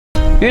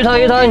鱼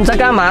头，你在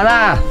干嘛呢？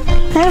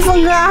哎，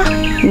峰哥，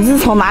你是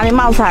从哪里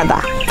冒出来的？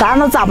早上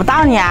都找不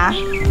到你啊！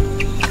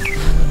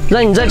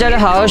让你在家里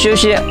好好休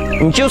息，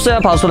你就是要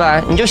跑出来，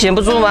你就闲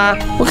不住吗？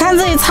我看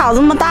这里草这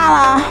么大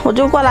了，我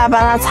就过来把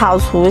它草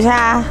除一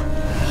下。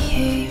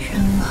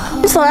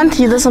你手上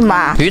提的什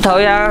么？鱼头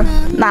呀。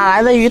哪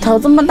来的鱼头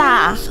这么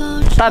大？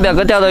大表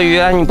哥钓的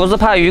鱼，你不是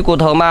怕鱼骨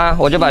头吗？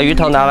我就把鱼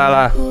头拿来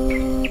了。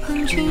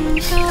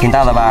挺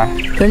大的吧？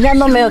人家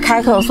都没有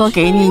开口说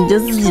给你，你就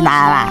自己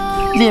拿了，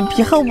脸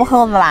皮厚不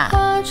厚的啦？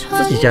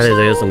自己家里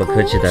人有什么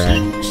客气的？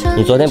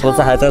你昨天不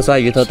是还在刷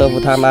鱼头豆腐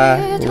汤吗？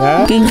你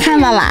看，给你看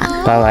到啦。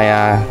当然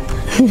呀。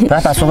来，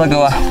把梳头给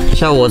我，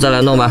下午我再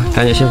来弄吧。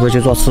赶紧先回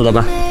去做吃的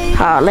吧。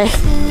好嘞。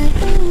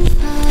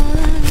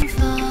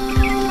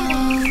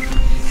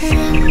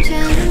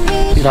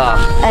鱼头，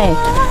哎，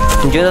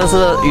你觉得是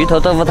鱼头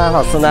豆腐汤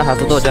好吃呢，还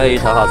是剁椒鱼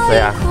头好吃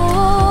呀？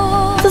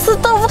这是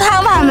豆腐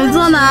汤还没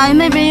做呢，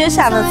那边又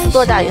想着吃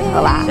剁椒鱼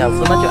头啦。想吃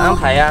嘛就安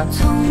排呀。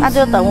那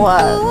就等我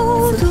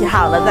吃皮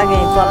好了再给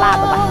你做辣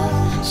的吧。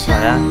好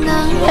呀。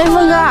哎，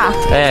峰哥，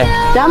哎，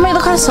杨梅都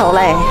快熟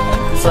嘞。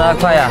是啊，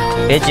快呀，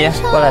别急，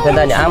过两天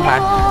带你安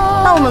排。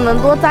那我们能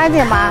多摘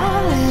点吗？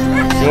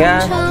行啊。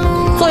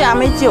做杨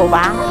梅酒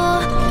吧。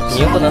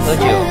你又不能喝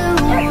酒。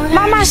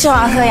妈妈喜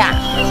欢喝呀。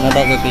那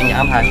到时候给你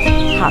安排。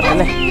好的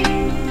嘞。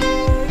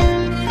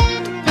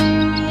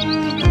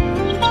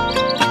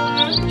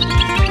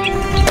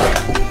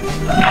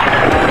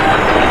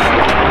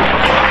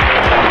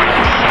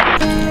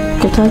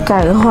给它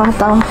改个花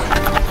刀。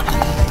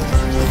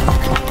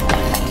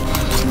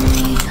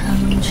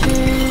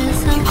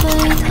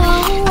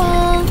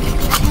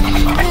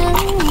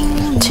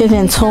切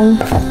点葱、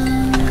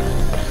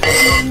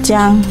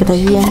姜，给它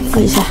腌制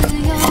一下。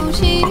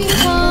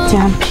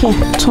姜片、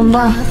葱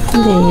段，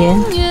放点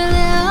盐、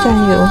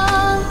酱油、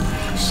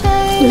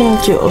料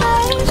酒，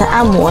给它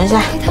按摩一下。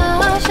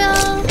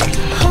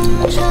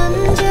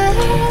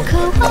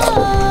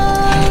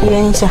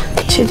腌一下，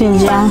切点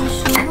姜，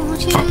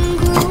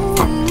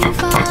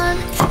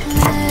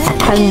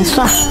拍点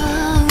蒜，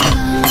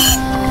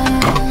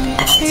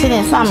切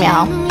点蒜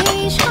苗。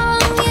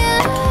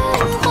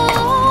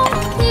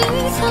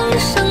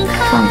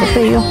放着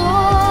备用。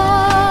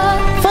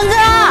峰哥，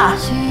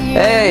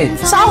哎，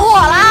烧火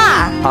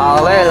啦！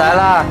好嘞，来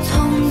啦！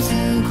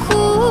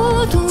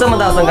这么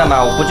大声干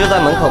嘛？我不就在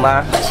门口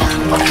吗？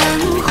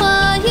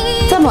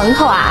在门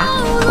口啊？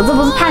我这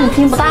不是怕你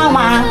听不到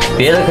吗？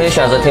别的可以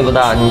选择听不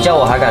到，你叫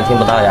我还敢听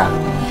不到呀？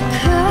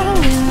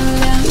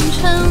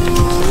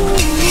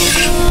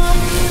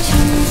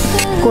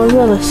锅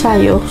热了，下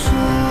油，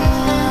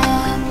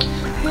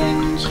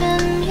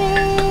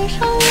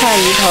菜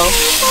鱼头。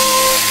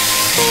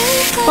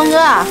峰哥，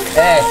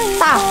哎，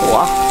大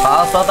火，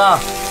好，收到。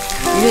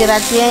鱼给它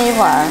煎一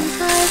会儿。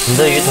你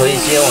这鱼头一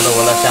煎，我都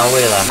闻到香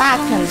味了。那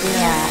肯定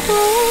啊。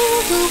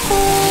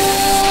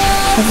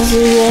我这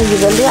是腌鱼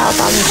的料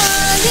倒进去，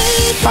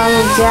放入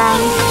姜、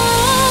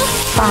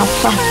大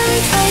蒜，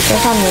再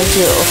放点酒，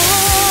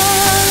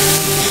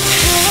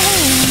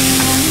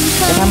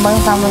给它焖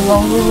3分钟，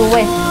入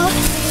味。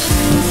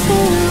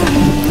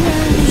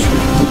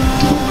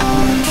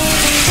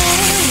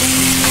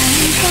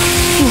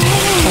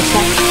好香，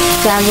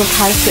加入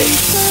开水。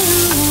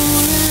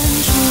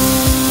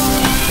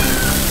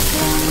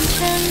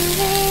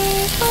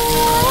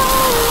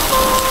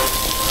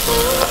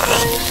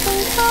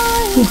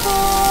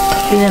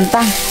有点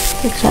淡，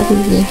再加点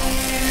盐，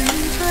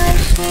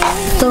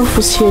豆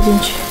腐切进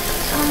去，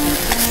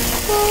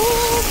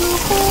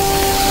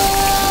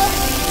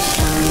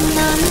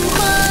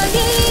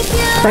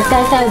再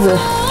盖盖子，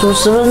煮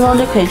10分钟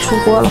就可以出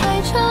锅了，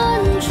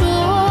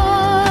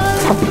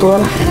差不多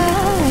了，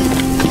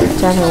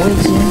加点味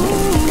精，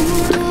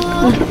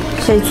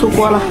可以出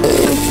锅了，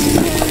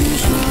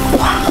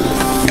哇！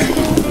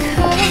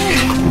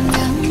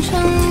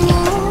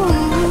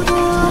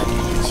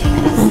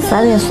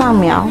撒点蒜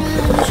苗。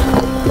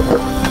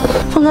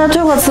峰哥，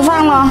退火吃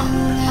饭了。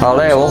好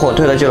嘞，我火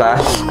退了就来。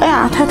哎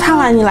呀，太烫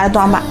了，你来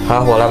端吧。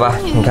好，我来吧。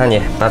你看你，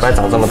白白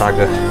长这么大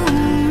个。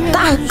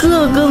大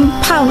个跟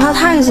怕不怕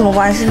烫有什么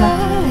关系呢？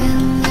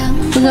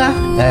峰哥，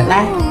哎，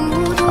来。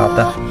好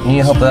的，你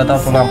以后不要到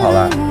处乱跑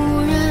了。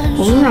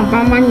我不是想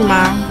帮帮你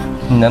吗？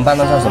你能帮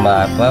得上什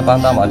么？不要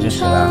帮倒忙就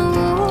行了。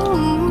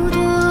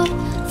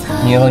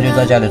你以后就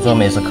在家里做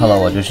美食，犒劳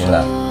我就行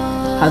了。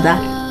好的。